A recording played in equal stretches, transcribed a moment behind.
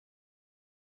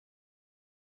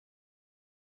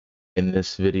In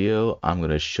this video, I'm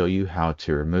going to show you how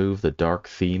to remove the dark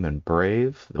theme in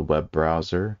Brave, the web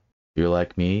browser. If you're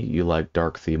like me, you like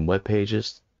dark theme web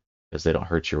pages because they don't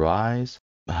hurt your eyes.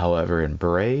 However, in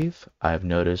Brave, I've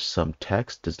noticed some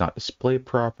text does not display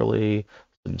properly,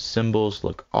 some symbols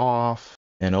look off,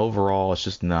 and overall, it's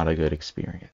just not a good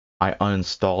experience. I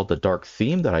uninstalled the dark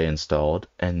theme that I installed,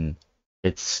 and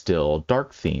it's still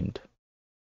dark themed.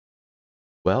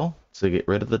 Well, to get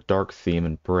rid of the dark theme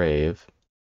in Brave,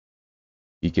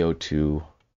 you go to,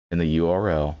 in the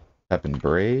URL, type in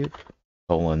brave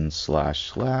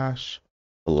 //flags.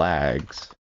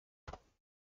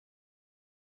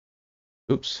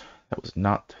 Oops, that was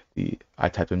not the, I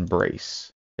typed in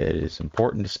brace. It is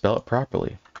important to spell it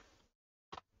properly.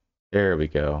 There we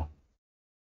go.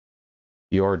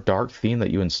 Your dark theme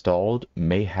that you installed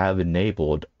may have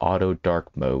enabled auto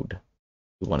dark mode.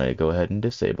 You want to go ahead and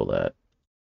disable that.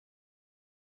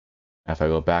 If I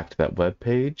go back to that web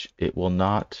page, it will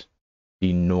not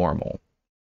be normal.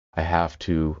 I have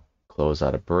to close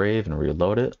out of Brave and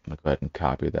reload it. I'm going to go ahead and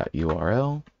copy that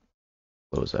URL.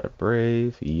 Close out of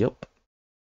Brave. Yep.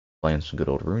 Playing some good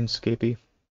old RuneScapey.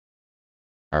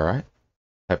 Alright.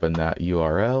 Type in that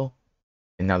URL.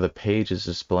 And now the page is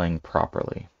displaying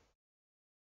properly.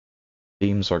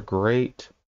 Themes are great.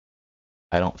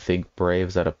 I don't think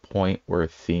Brave's at a point where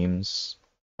themes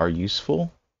are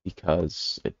useful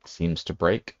because it seems to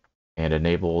break and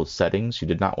enable settings you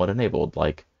did not want enabled,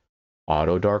 like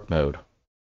auto dark mode.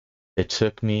 It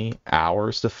took me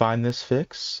hours to find this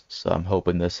fix, so I'm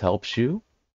hoping this helps you.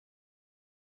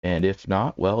 And if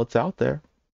not, well, it's out there.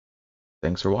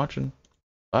 Thanks for watching.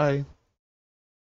 Bye.